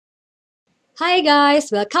Hi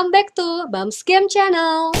guys, welcome back to Bam's Game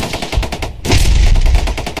Channel.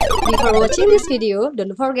 Before watching this video,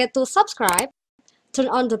 don't forget to subscribe, turn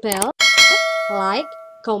on the bell, like,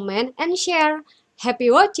 comment, and share.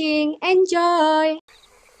 Happy watching, enjoy!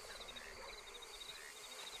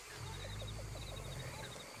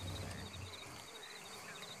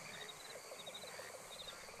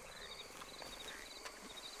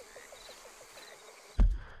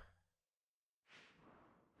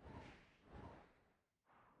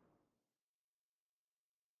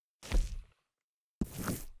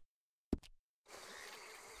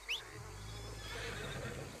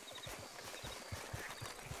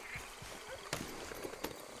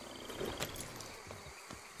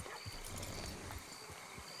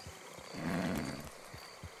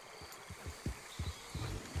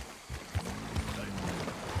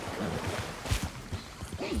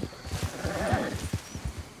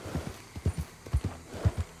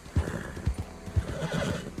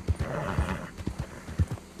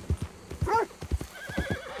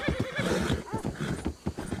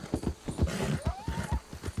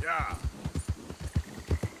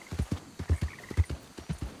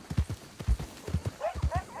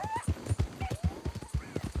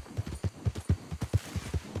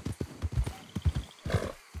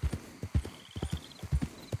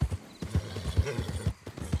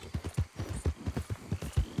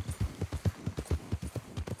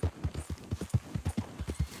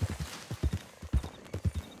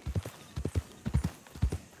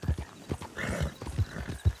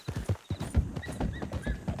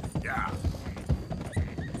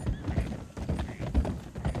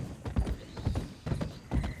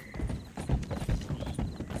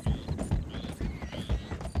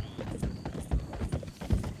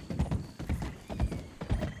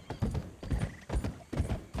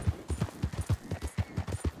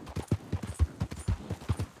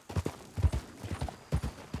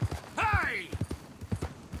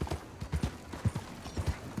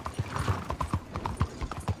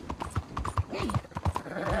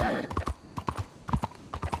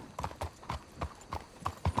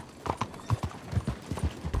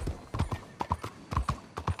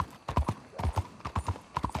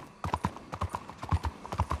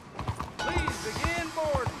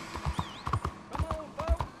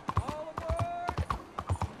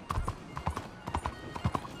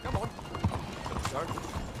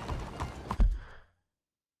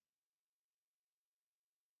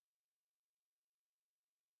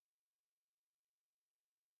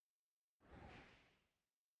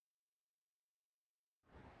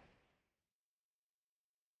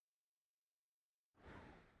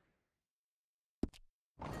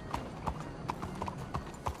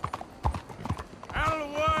 Out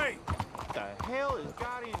of the way! What the hell has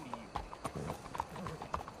got into you?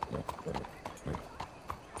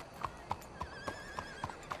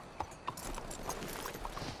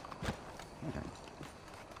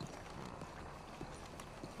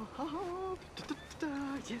 Oh,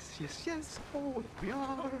 yes, yes, yes. Oh, we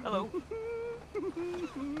are. Hello.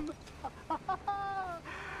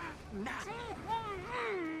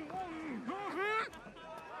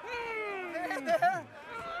 There!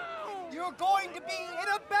 You're going to be in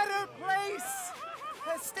a better place!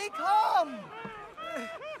 Stay calm!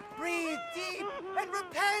 Breathe deep and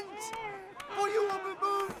repent! For you will be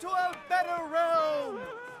moved to a better realm!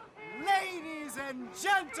 Ladies and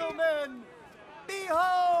gentlemen,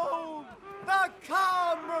 behold the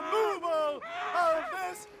calm removal of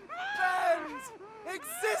this man's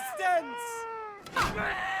existence!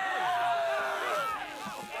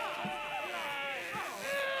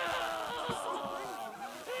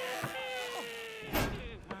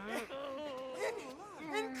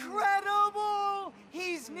 Incredible!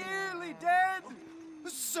 He's nearly dead!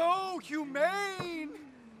 So humane!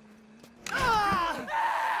 Ah!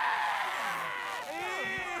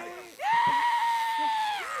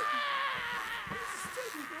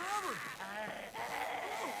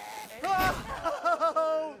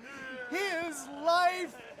 Oh, his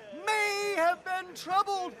life may have been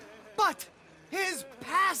troubled, but his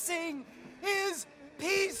passing is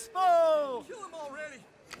peaceful! Kill him already!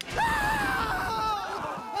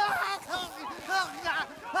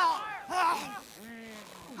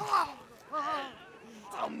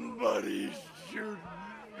 Somebody shoot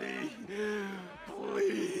me,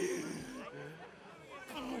 please.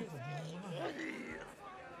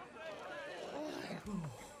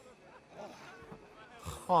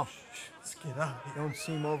 Oh, let's get out. You don't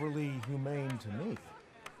seem overly humane to me.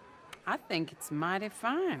 I think it's mighty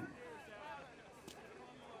fine.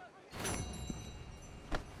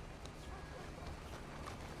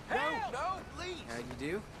 No, no, please. How you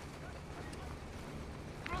do?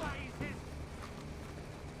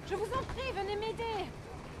 Je vous en prie, venez m'aider.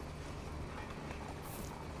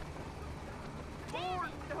 Oh,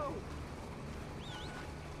 no!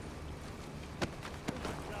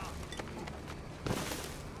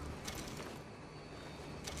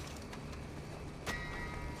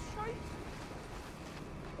 Shite!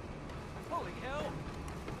 Holy hell!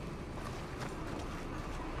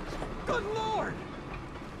 Good Lord!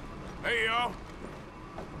 Hey, y'all.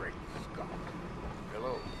 Great Scott.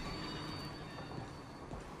 Hello.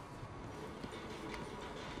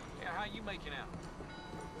 Yeah, how you making out?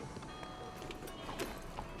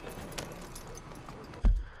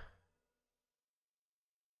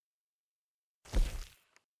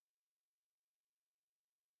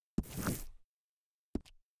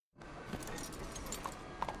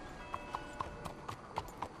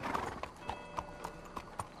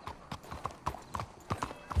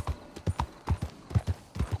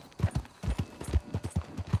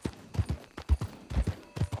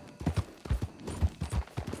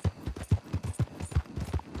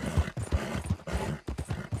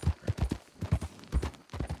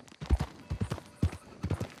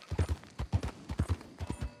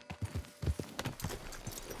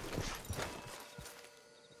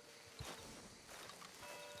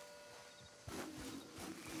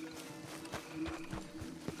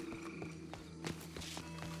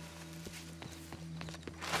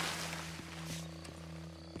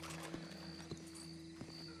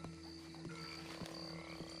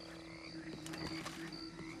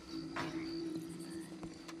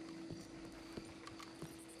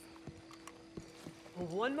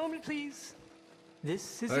 One moment, please.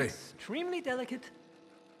 This is Hey. extremely delicate.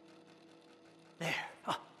 There.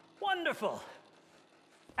 Ah, wonderful.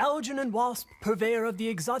 Algernon Wasp, purveyor of the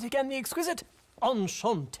exotic and the exquisite.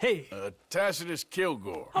 Enchanté. Tacitus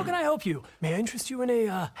Kilgore. How can I help you? May I interest you in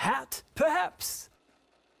a hat, perhaps?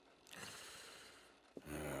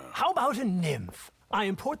 How about a nymph? I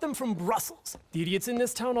import them from Brussels. The idiots in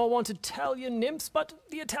this town all want Italian nymphs, but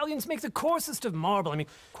the Italians make the coarsest of marble. I mean,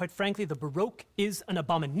 quite frankly, the Baroque is an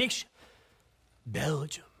abomination.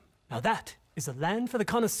 Belgium. Now that is a land for the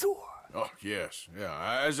connoisseur. Oh, yes.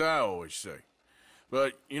 Yeah, as I always say.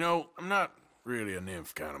 But, you know, I'm not really a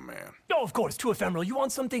nymph kind of man. Oh, of course, too ephemeral. You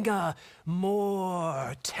want something,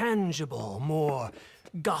 more tangible, more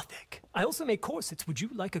gothic. I also make corsets. Would you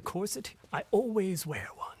like a corset? I always wear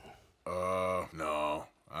one. No,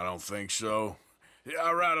 I don't think so. Yeah,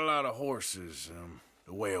 I ride a lot of horses.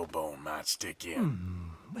 The whalebone might stick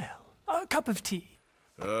in. Well, a cup of tea.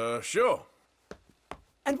 Sure.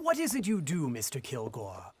 And what is it you do, Mr.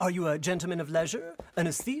 Kilgore? Are you a gentleman of leisure? An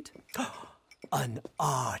aesthete? An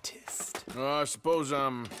artist? I suppose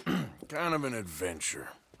I'm kind of an adventurer.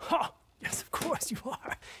 Ha! Yes, of course you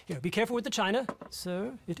are. Here, be careful with the china.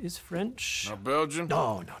 Sir, it is French. Not Belgian?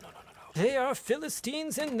 No. They are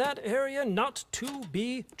Philistines in that area, not to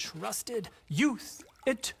be trusted. Youth,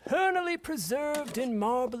 eternally preserved in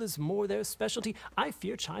marble, is more their specialty. I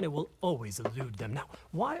fear China will always elude them. Now,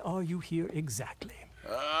 why are you here exactly?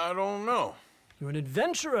 I don't know. You're an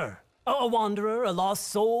adventurer, a wanderer, a lost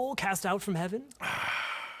soul cast out from heaven?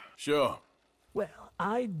 Sure. Well,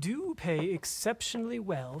 I do pay exceptionally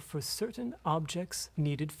well for certain objects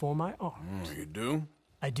needed for my art. You do?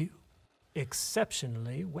 I do.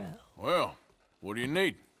 Exceptionally well. Well, what do you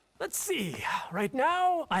need? Let's see. Right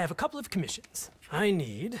now, I have a couple of commissions. I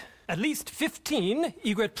need at least 15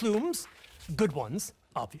 egret plumes. Good ones,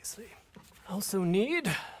 obviously. I also need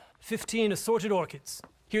 15 assorted orchids.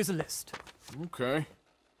 Here's a list. Okay.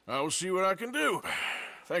 I will see what I can do.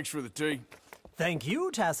 Thanks for the tea. Thank you,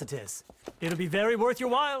 Tacitus. It'll be very worth your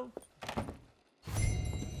while.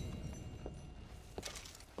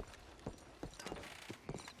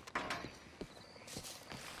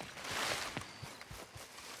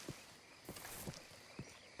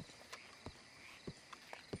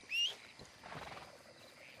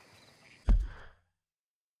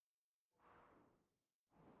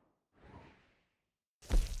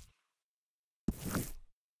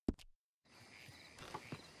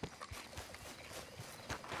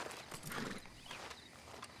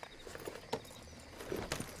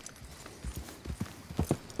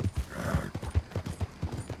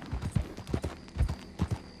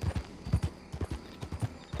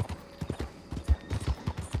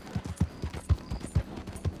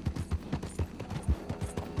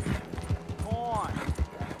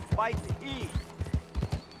 Fight to eat.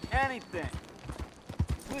 Anything.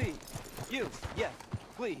 Please. You. Yes.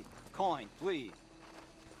 Please. Coin. Please.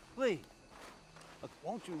 Please.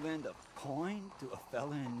 Won't you lend a coin to a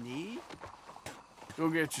fella in need? Go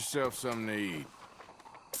get yourself something to eat.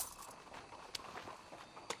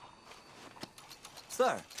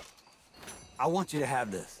 Sir, I want you to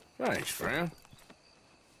have this. Thanks, friend.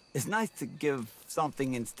 It's nice to give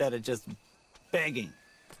something instead of just begging.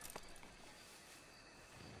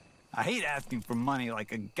 I hate asking for money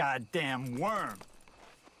like a goddamn worm,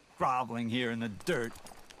 groveling here in the dirt.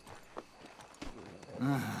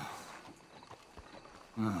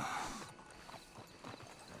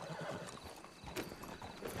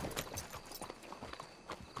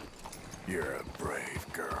 You're a brave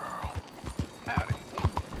girl. Howdy.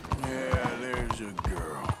 Yeah, there's a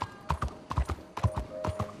girl.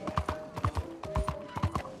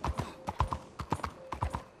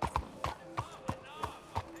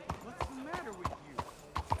 What's the matter with you?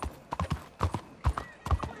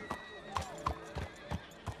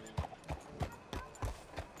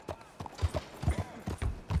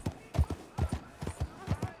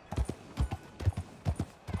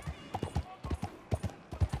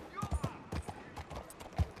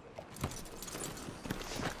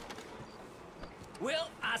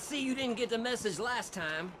 Well, I see you didn't get the message last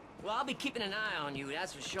time. Well, I'll be keeping an eye on you,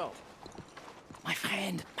 that's for sure. My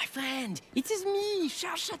friend, it is me,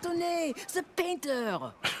 Charles Chatonnet, the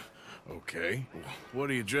painter. Okay.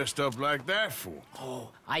 What are you dressed up like that for?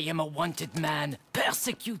 Oh, I am a wanted man,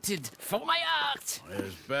 persecuted for my art.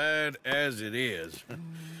 As bad as it is,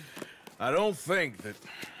 I don't think that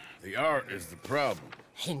the art is the problem.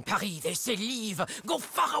 In Paris, they say leave, go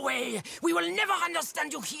far away. We will never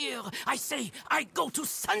understand you here. I say, I go to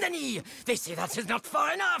Saint-Denis. They say that is not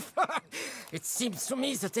far enough. It seems to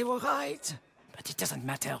me that they were right. But it doesn't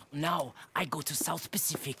matter. Now, I go to South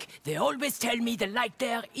Pacific. They always tell me the light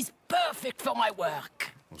there is perfect for my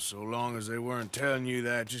work. Well, so long as they weren't telling you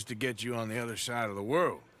that just to get you on the other side of the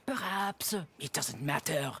world. Perhaps. It doesn't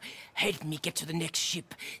matter. Help me get to the next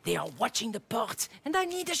ship. They are watching the port, and I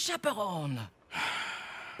need a chaperone.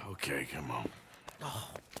 Okay, come on. Oh.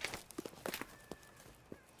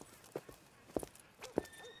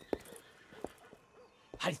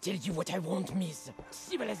 I'll tell you what I want, miss.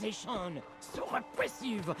 Civilization. So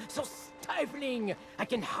repressive, so stifling. I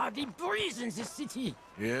can hardly breathe in this city.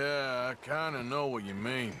 Yeah, I kinda know what you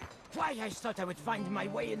mean. Why I thought I would find my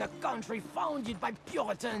way in a country founded by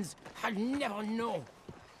Puritans, I'll never know.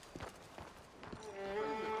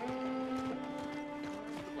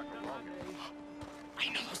 I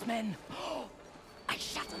know those men. Oh, I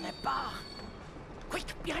shot on that bar.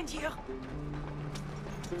 Quick, behind here.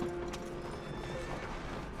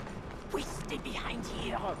 We stay behind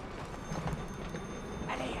here.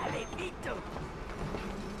 Allez, allez, vite.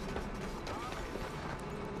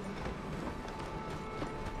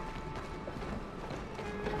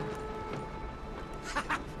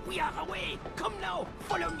 We are away. Come now,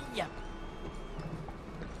 follow me.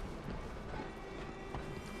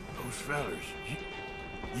 Those fellas,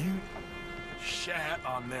 you shat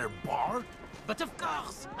on their bar? But of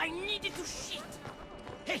course, I needed to shit.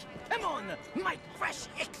 Hey, come on! My fresh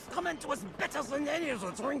excrement was better than any of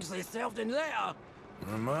the drinks they served in there.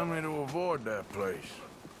 Remind me to avoid that place.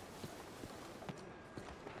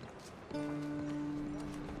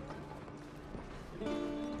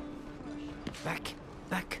 Back.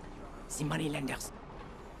 The moneylenders.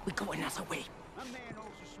 We go another way. My man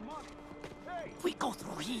owes us money. Hey! We go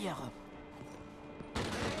through here.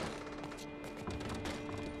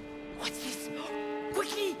 What's this?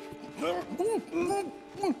 Quickly!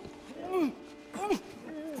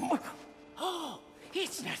 Oh,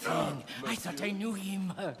 it's nothing. I thought I knew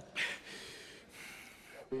him.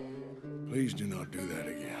 Please do not do that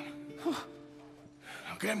again.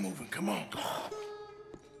 Now get moving, come on.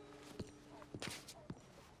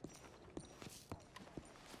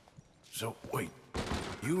 So, wait.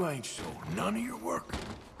 You ain't sold none of your work?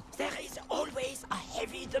 There is always a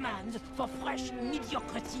heavy demand for fresh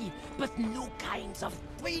mediocrity, but new kinds of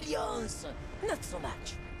brilliance. Not so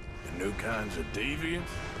much. The new kinds of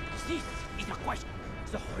deviants? This is a question.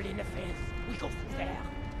 The hole in the fence. We go through there.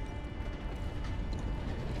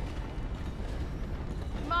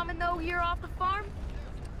 Mama know you're off the farm?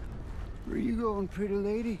 Where you going, pretty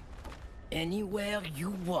lady? Anywhere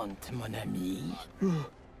you want, mon ami. Oh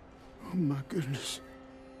my goodness.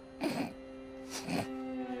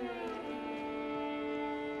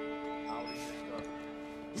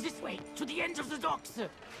 This way, to the end of the docks.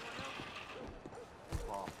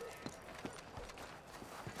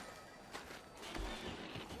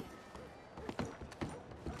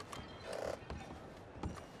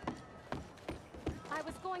 I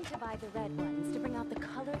was going to buy the red ones to bring out the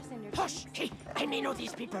colors in your Hush! Hey, I may know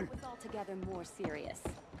these people. It was altogether more serious.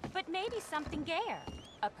 But maybe something gayer.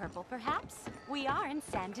 A purple, perhaps? We are in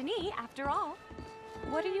Saint-Denis, after all.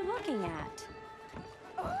 What are you looking at?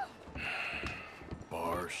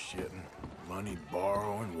 Bar shitting, money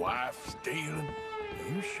borrowing, wife stealing.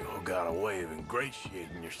 You sure got a way of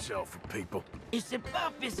ingratiating yourself with people. If the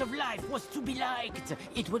purpose of life was to be liked,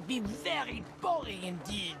 it would be very boring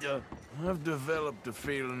indeed. I've developed a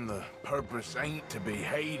feeling the purpose ain't to be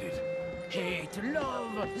hated. Hate,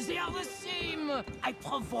 love, they are the same. I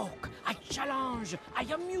provoke, I challenge, I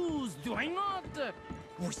amuse, do I not?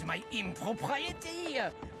 With my impropriety,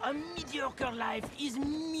 a mediocre life is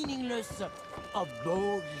meaningless. A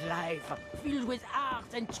bold life, filled with art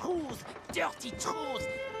and truth, dirty truth.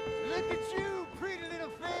 Look at you, pretty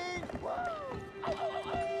little thing!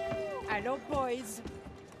 Hello, boys.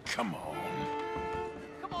 Come on.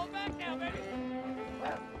 Come on back now, baby.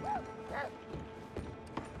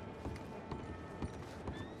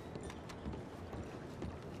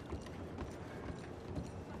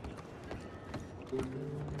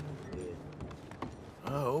 I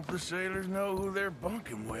hope the sailors know who they're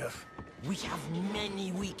bunking with. We have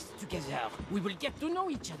many weeks together. We will get to know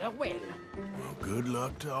each other well. Well, good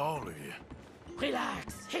luck to all of you.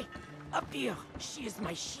 Relax. Hey, up here. She is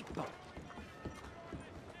my ship.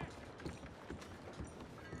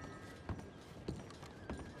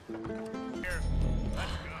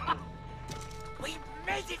 We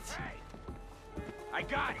made it! I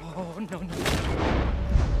got it. Oh, no, no.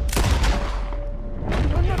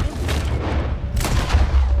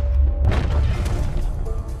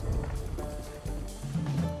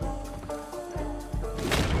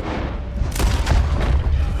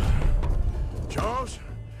 Charles,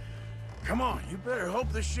 come on, you better hope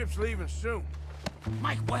this ship's leaving soon.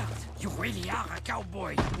 My word, you really are a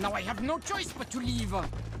cowboy. Now I have no choice but to leave.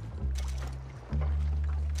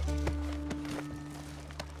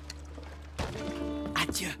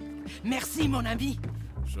 Adieu. Merci, mon ami.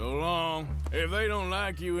 So long. If they don't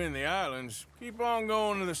like you in the islands, keep on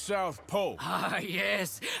going to the South Pole. Ah,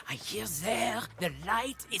 yes. I hear there the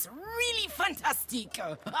light is really fantastic.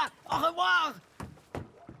 Au revoir.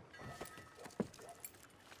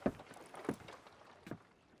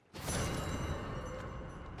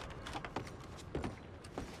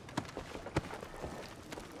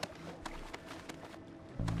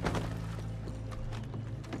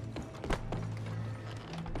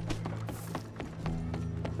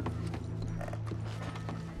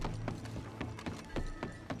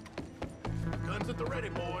 Guns at the ready,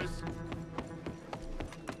 boys.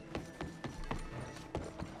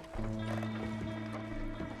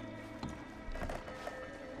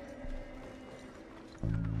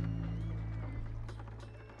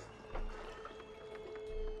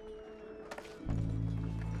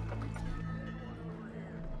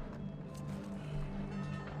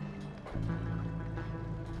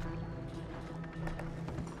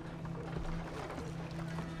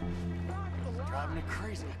 Driving me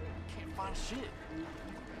crazy. Can't find shit.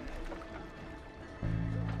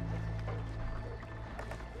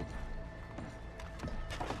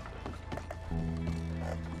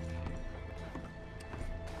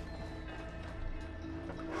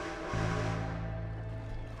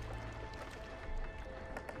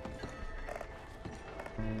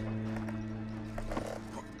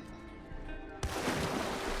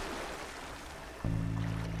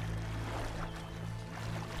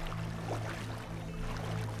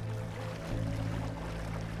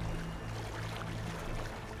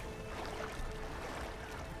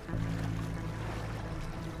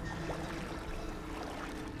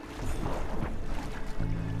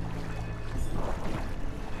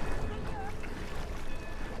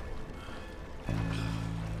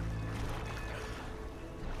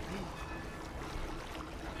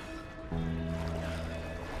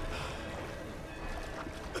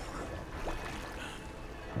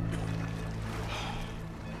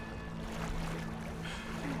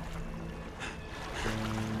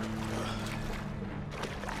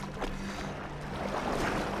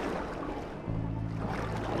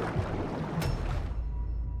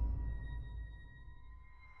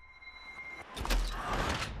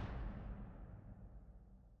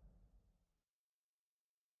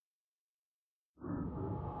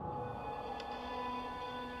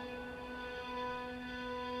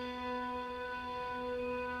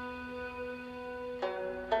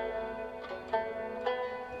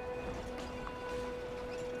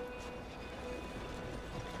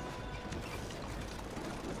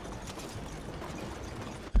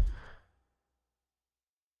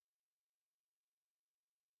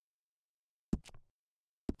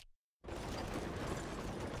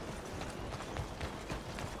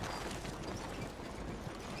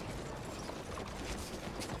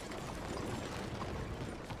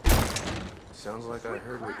 Sounds like I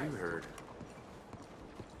heard what you heard.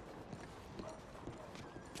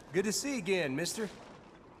 Good to see you again, mister.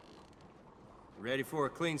 Ready for a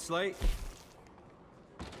clean slate?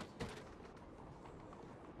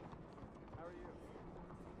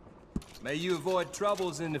 May you avoid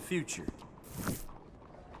troubles in the future.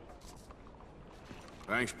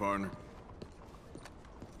 Thanks, partner.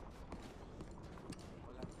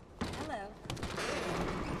 Hello.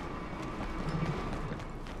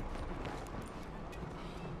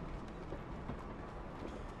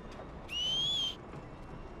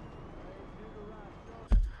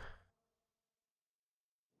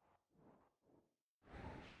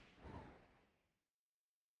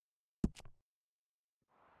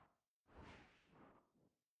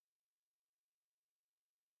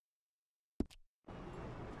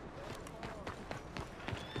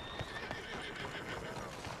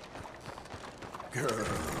 Girl.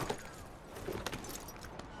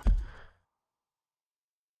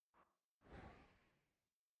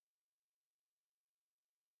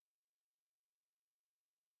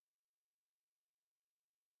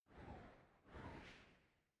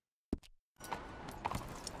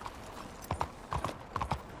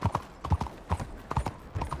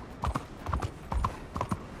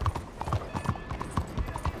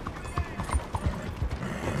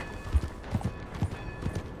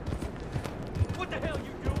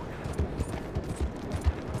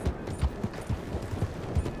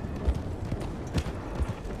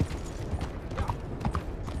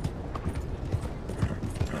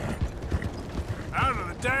 Out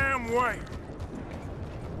of the damn way!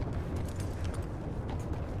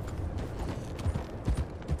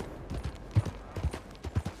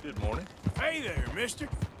 Good morning. Hey there, mister.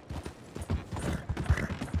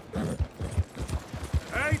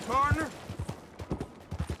 Hey, partner.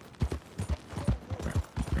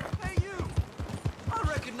 Hey, you! I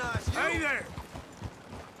recognize you! Hey there!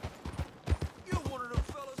 You're one of them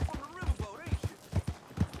fellas from the riverboat, ain't you?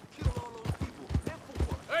 Killed all those people, and for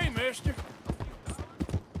what? Hey, mister.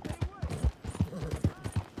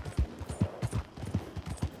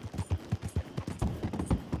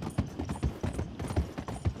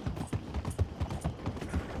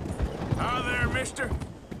 Hi there, mister.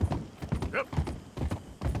 Yep.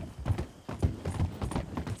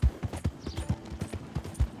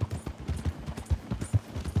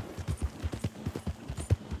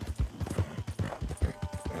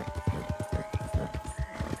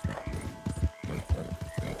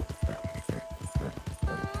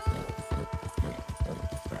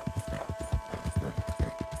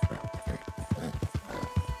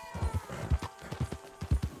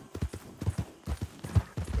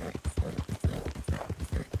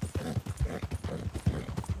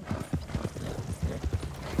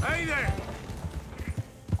 Hey there!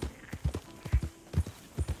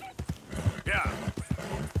 Yeah.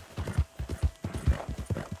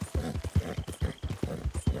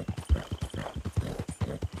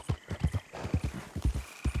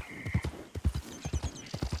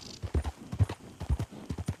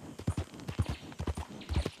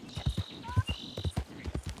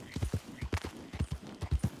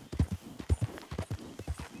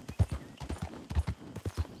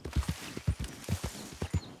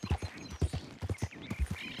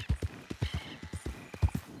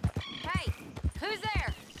 Hey, who's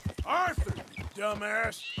there? Arthur,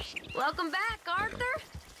 dumbass. Welcome back, Arthur.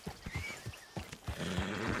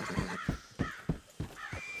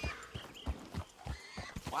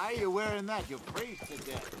 Why are you wearing that? You'll freeze to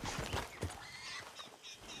death.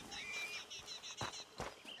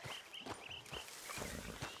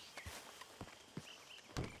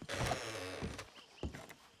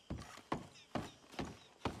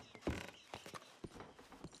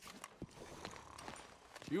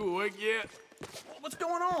 You awake yet? What's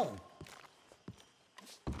going on?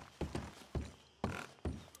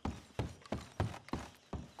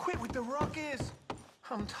 Quit with the ruckus!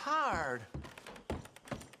 I'm tired.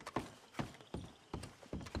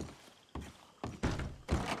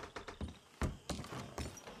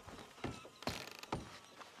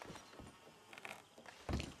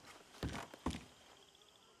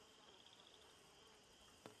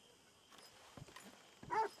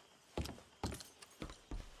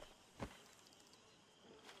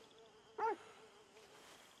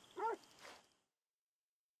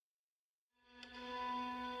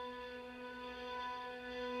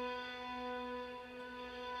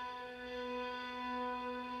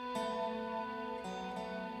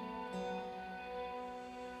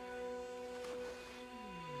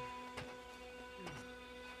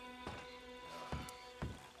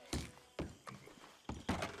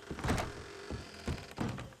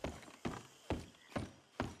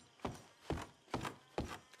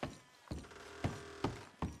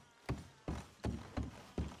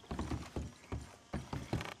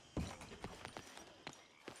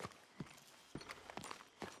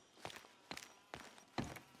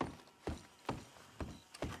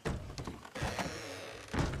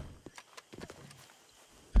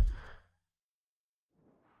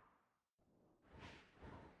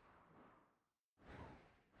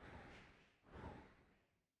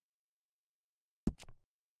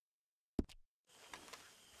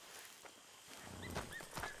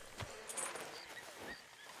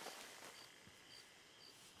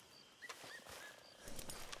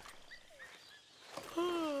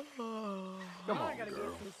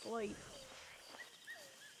 Lloyd.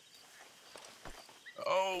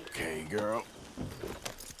 Okay, girl.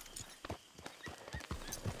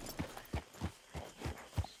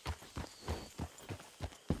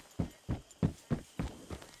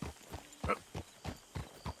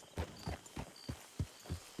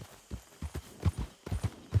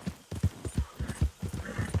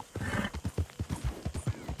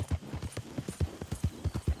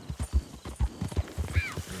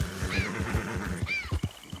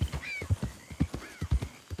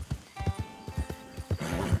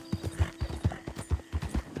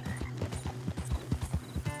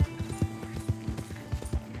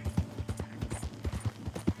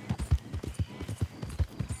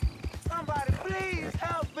 Somebody please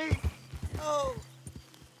help me. Oh.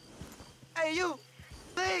 Hey, you.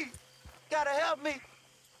 Please. Gotta help me.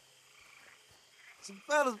 Some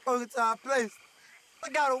fellas broke into our place. I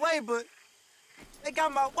got away, but they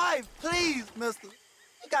got my wife. Please, mister.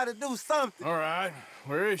 You gotta do something. All right.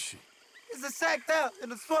 Where is she? It's sacked out in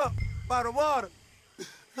the swamp by the water.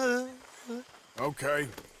 Okay.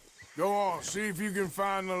 Go on. See if you can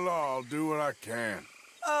find the law. I'll do what I can.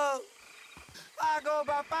 I go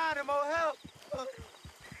about finding more help.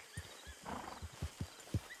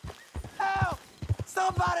 Help!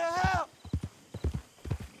 Somebody help!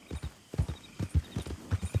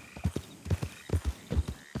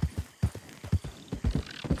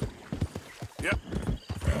 Yep.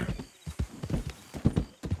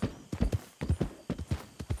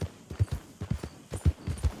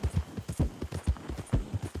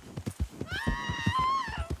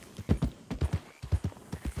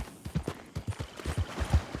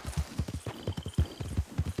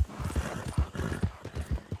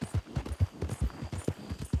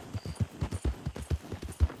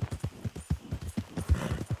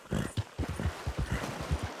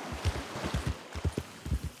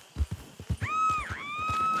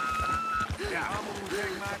 Yeah, I'm gonna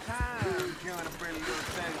take my time trying to bring your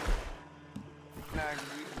thing.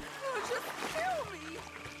 Oh, just kill me.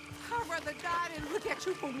 I'd rather die than look at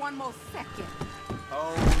you for one more second.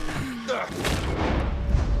 Oh.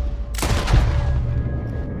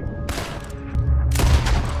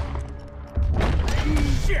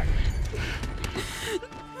 Shit!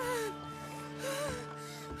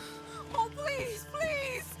 Oh, please,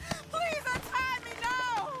 please, please untie me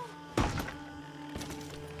now!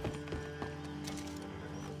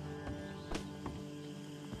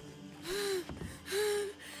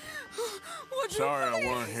 Sorry I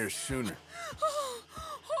weren't here sooner. Oh,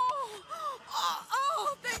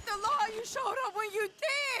 thank the Lord you showed up when you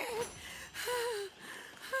did.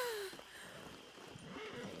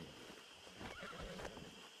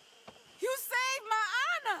 You saved my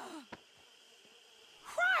honor.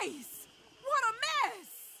 Christ, what a mess.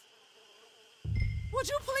 Would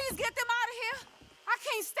you please get them out of here? I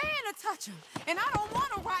can't stand to touch them, and I don't want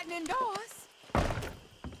them rotting indoors.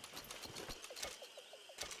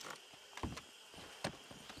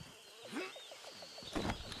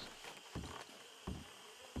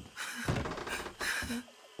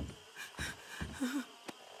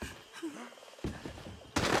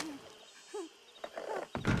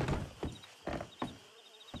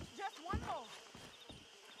 Just one more.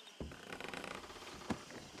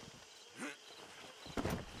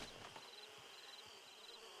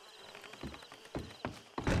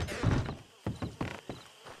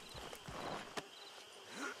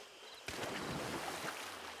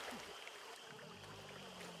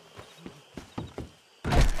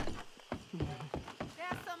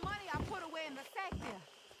 There's some money I put away in the sack there.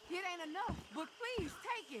 It ain't enough, but please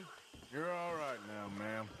take it. You're all right now,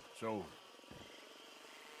 ma'am. It's over.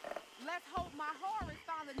 Let's hope my Horus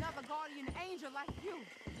found another guardian angel like you.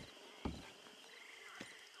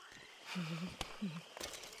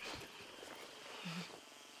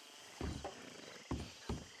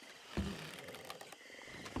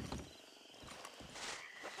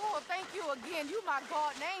 Oh, thank you again. You my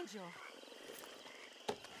guardian angel.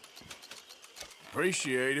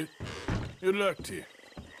 Appreciate it. Good luck to you.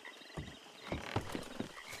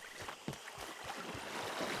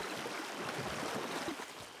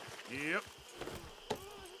 Yep.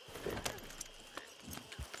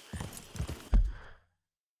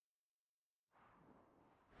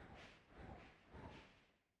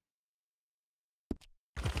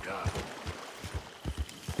 God.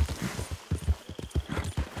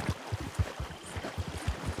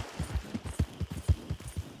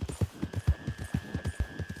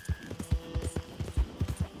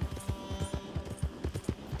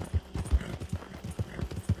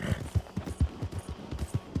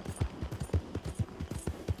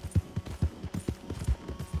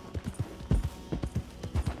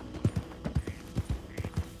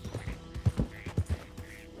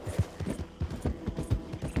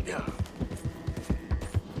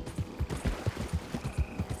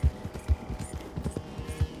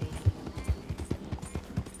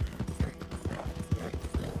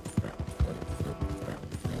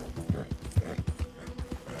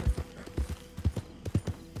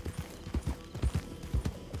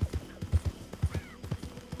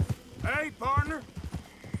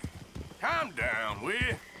 Calm down, will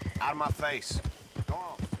you? Out of my face. Go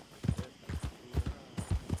on.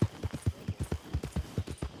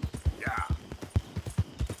 Yeah.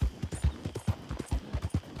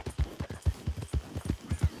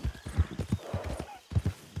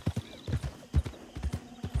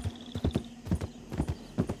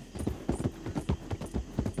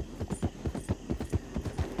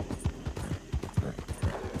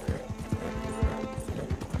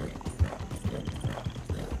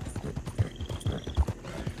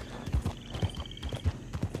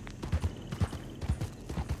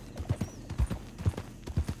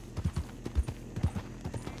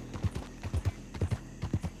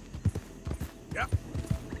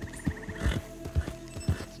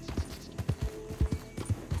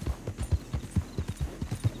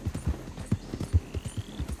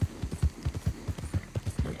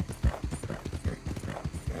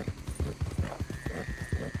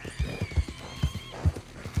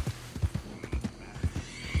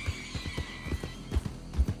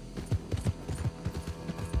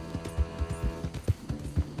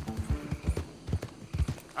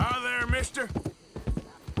 Mister?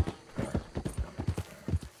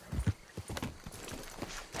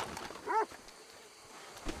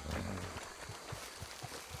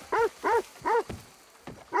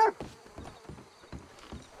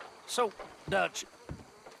 So, Dutch,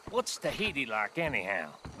 what's Tahiti like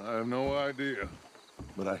anyhow? I have no idea,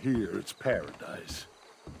 but I hear it's paradise.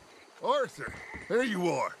 Arthur, there you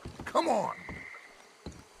are. Come on.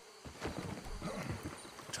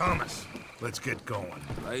 Thomas, let's get going.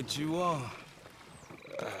 Right you are.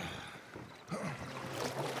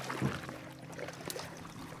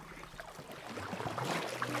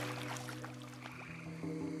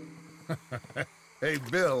 Hey,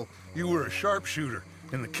 Bill, you were a sharpshooter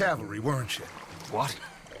in the cavalry, weren't you? What?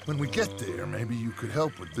 When we get there, maybe you could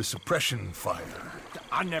help with the suppression fire.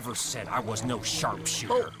 I never said I was no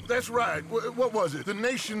sharpshooter. Oh, that's right. What was it? The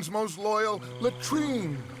nation's most loyal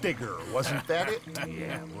latrine digger, wasn't that it?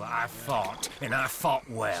 Yeah, well, I fought, and I fought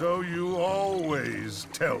well. So you always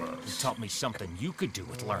tell You us. taught me something you could do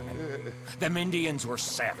with learning. Them Indians were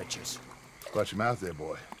savages. Watch him out there,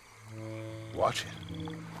 boy. Watch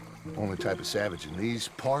it. Only type of savage in these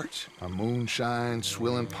parts are moonshine,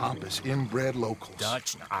 swilling, pompous, inbred locals.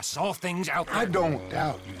 Dutch, I saw things out there. I don't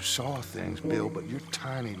doubt you saw things, Bill, but your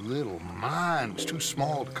tiny little mind was too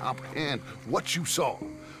small to comprehend what you saw.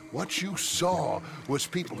 What you saw was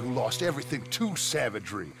people who lost everything to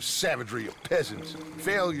savagery. Savagery of peasants.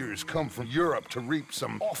 Failures come from Europe to reap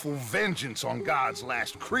some awful vengeance on God's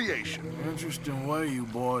last creation. Interesting way you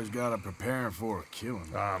boys got up preparing for a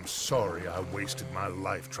killing. I'm sorry I wasted my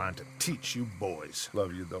life trying to teach you boys.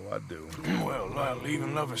 Love you though I do. Well,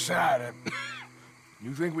 leaving love aside,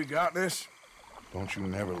 you think we got this? Don't you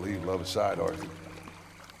never leave love aside, Arthur.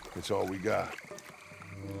 It's all we got.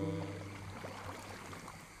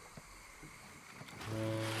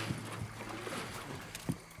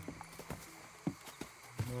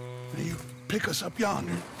 Now you pick us up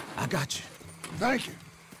yonder. I got you. Thank you.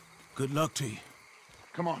 Good luck to you.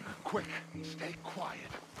 Come on, quick. Stay quiet.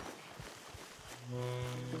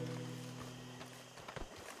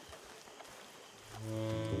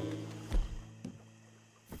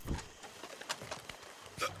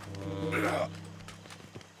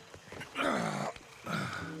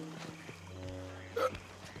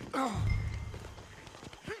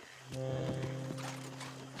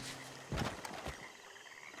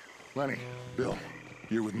 Lenny, Bill,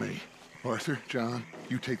 you're with me. Arthur, John,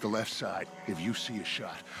 you take the left side. If you see a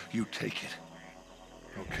shot, you take it.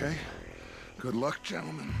 Okay? Good luck,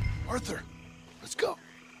 gentlemen. Arthur, let's go.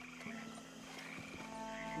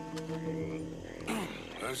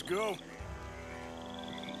 Let's go.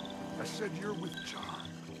 I said you're with John.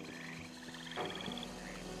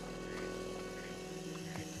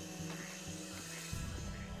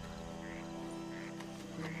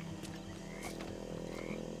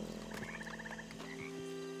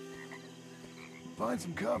 Find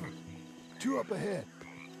some cover. 2 up ahead.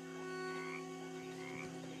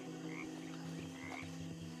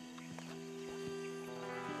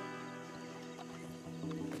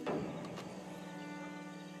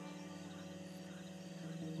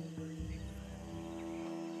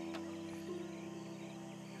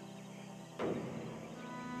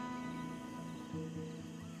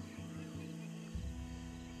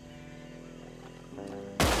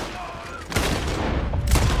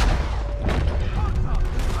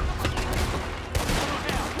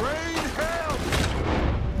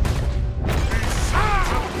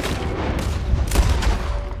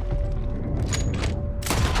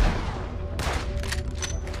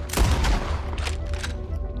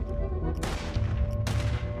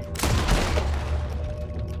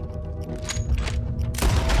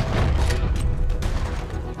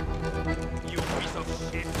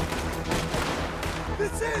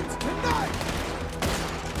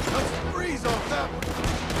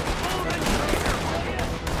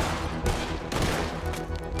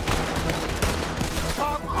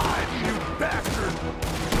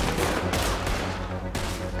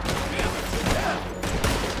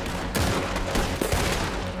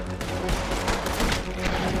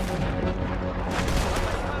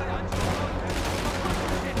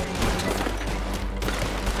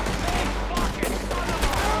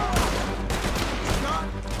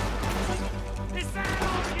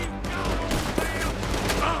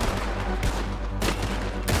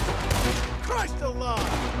 Christ alive!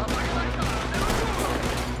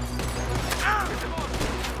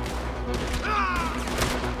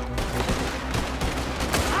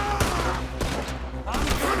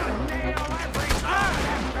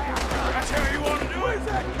 That's how you want to do it? Where's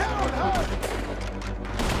that coward hide?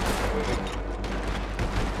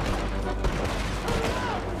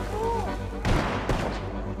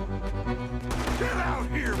 Get out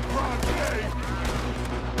here, Bronte!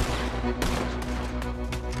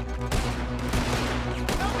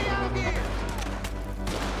 Help me out here!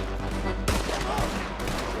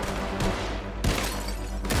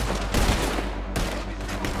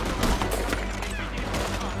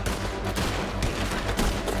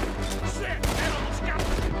 Shit! That almost got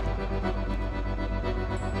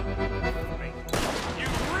me! You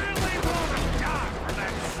really want to die for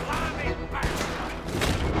that slimy bastard!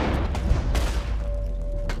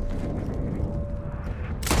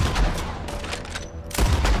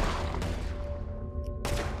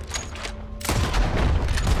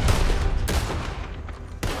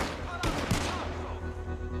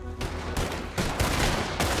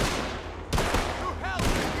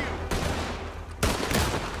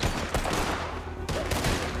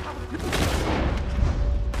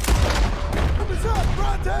 What's up,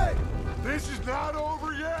 Bronte? This is not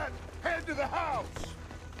over yet. Head to the house.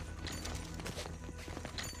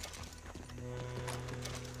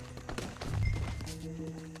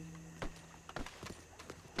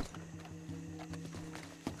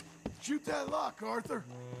 Shoot that lock, Arthur.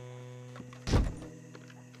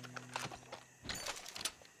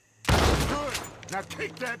 Good. Now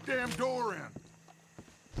kick that damn door in.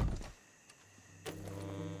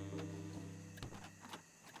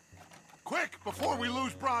 Quick, before we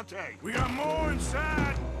lose Bronte. We got more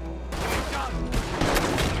inside!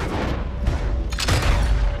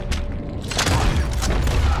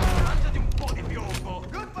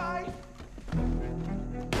 Goodbye!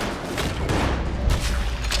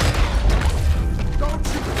 Don't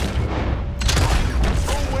you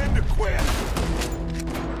know when to quit.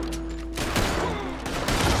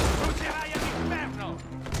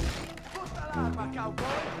 Butta l'arma,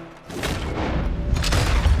 cowboy!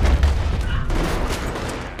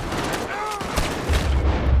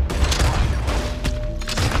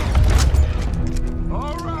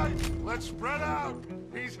 All right, let's spread out.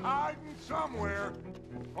 He's hiding somewhere.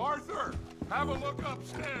 Arthur, have a look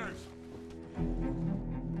upstairs.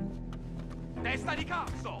 Testa di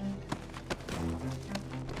cazzo!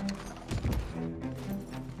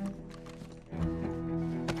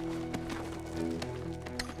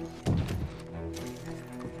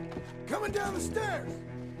 Coming down the stairs.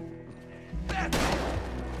 There,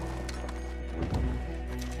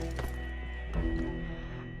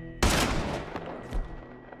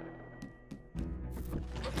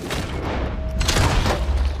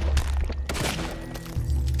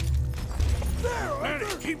 Manny,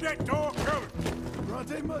 Arthur! keep that door covered!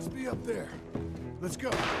 Bronte must be up there. Let's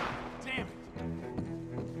go. Damn it!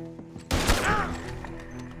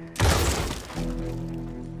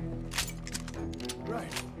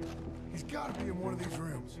 Right. He's got to be in one of these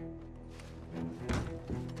rooms.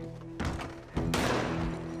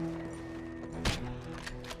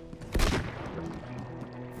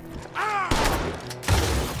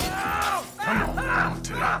 Come on,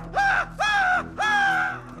 Bronte!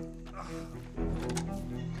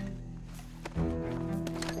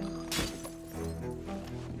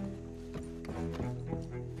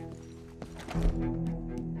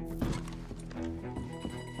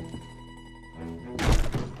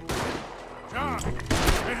 John!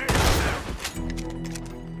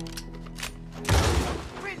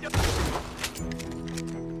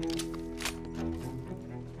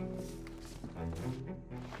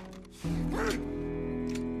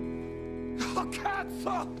 Oh,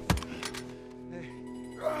 cazzo!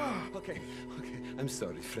 Okay, I'm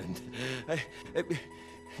sorry, friend.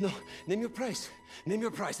 No, name your price. Name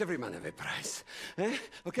your price. Every man have a price. Eh?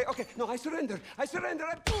 Okay, no, I surrender.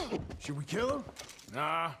 Should we kill him?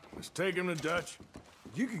 Nah, let's take him to Dutch.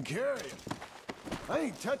 You can carry him. I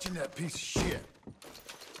ain't touching that piece of shit.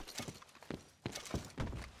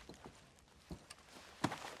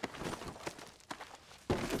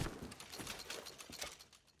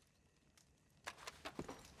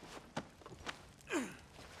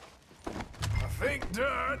 I think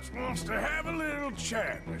Dutch wants to have a little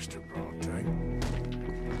chat, Mr. Bronte.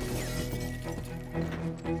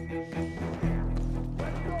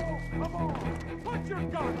 Let's go! Come on! Put your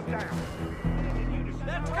guns down!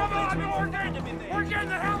 Come on, Morgan! We're getting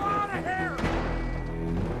the hell out of here!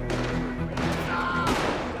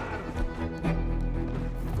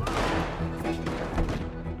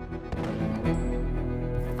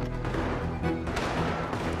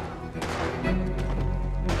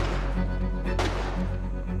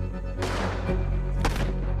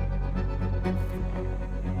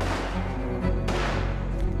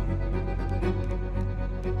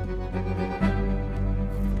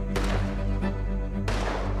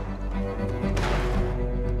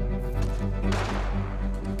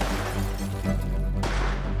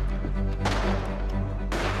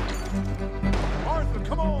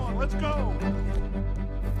 Let's go! Sorry,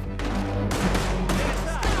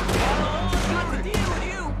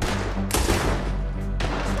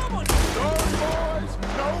 boys.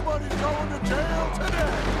 Nobody's going to jail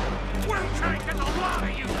today. We're taking a lot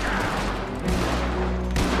of you down!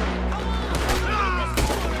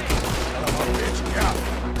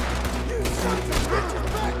 You sons of bitches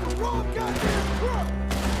back the wrong goddamn truck!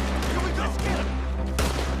 Here we go! Let's get him!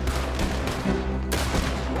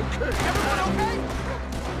 Okay. Everyone okay?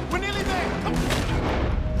 We're nearly there! Come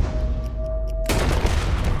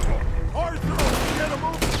Arthur, get him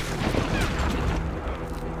over!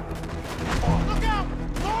 Look out!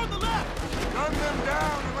 More on the left! Gun them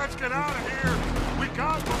down and let's get out of here! We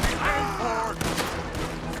got what we came for!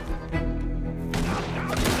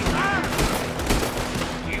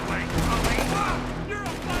 You ain't coming! You're a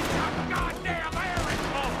bunch of goddamn errand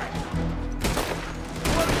boys!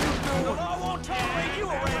 What are you doing? The law won't tolerate you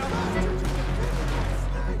around!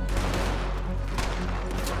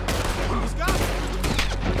 He's got it!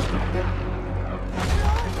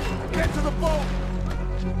 Get to the boat!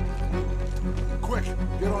 Quick,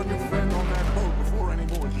 get on your friend on that boat before any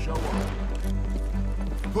more show up.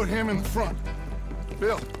 Put him in the front.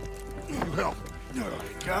 Bill, you help.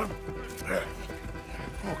 Got him?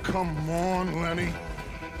 Oh, come on, Lenny.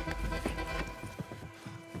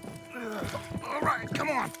 All right, come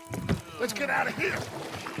on. Let's get out of here.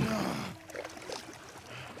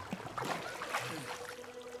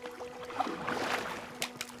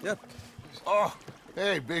 Yep. Oh,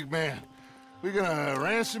 hey, big man. We gonna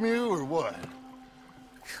ransom you or what?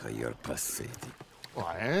 You're pathetic. Well,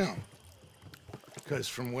 I am. Because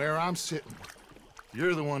from where I'm sitting,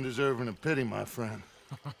 you're the one deserving of pity, my friend.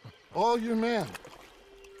 All your men,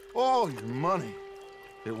 all your money,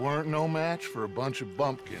 it weren't no match for a bunch of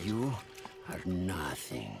bumpkins. You are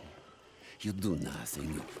nothing. You do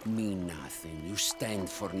nothing. You mean nothing. You stand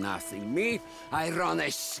for nothing. Me, I run a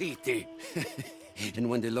city. And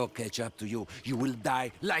when the law catch up to you, you will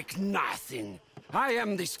die like nothing. I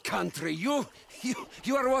am this country. You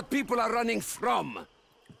are what people are running from.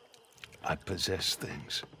 I possess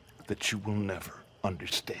things that you will never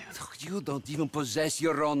understand. You don't even possess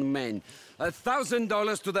your own men.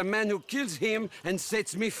 $1,000 to the man who kills him and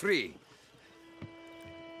sets me free.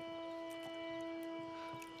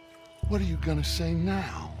 What are you gonna say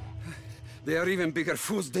now? They are even bigger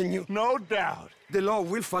fools than you. No doubt. The law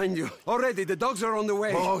will find you. Already, the dogs are on the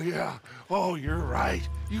way. Oh, yeah. Oh, you're right.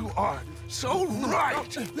 You are so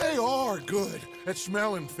right. They are good at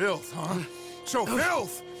smelling filth, huh? So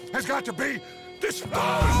filth has got to be disposed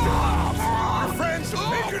of. Your friends, the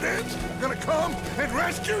patriots, gonna come and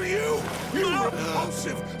rescue you. You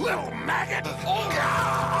repulsive little maggot.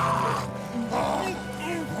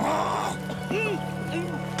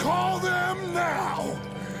 Call them now.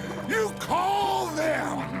 You call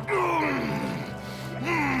them.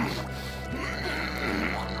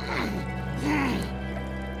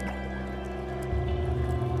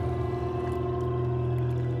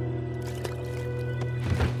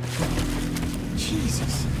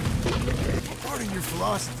 Jesus. Part of your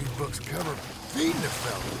philosophy books cover feeding a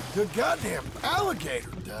fella to a goddamn alligator,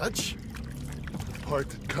 Dutch. Part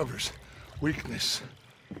that covers weakness.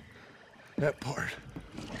 That part.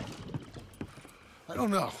 I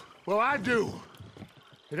don't know. Well, I do.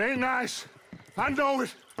 It ain't nice. I know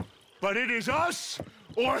it. But it is us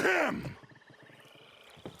or him.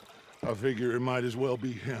 I figure it might as well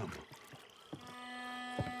be him.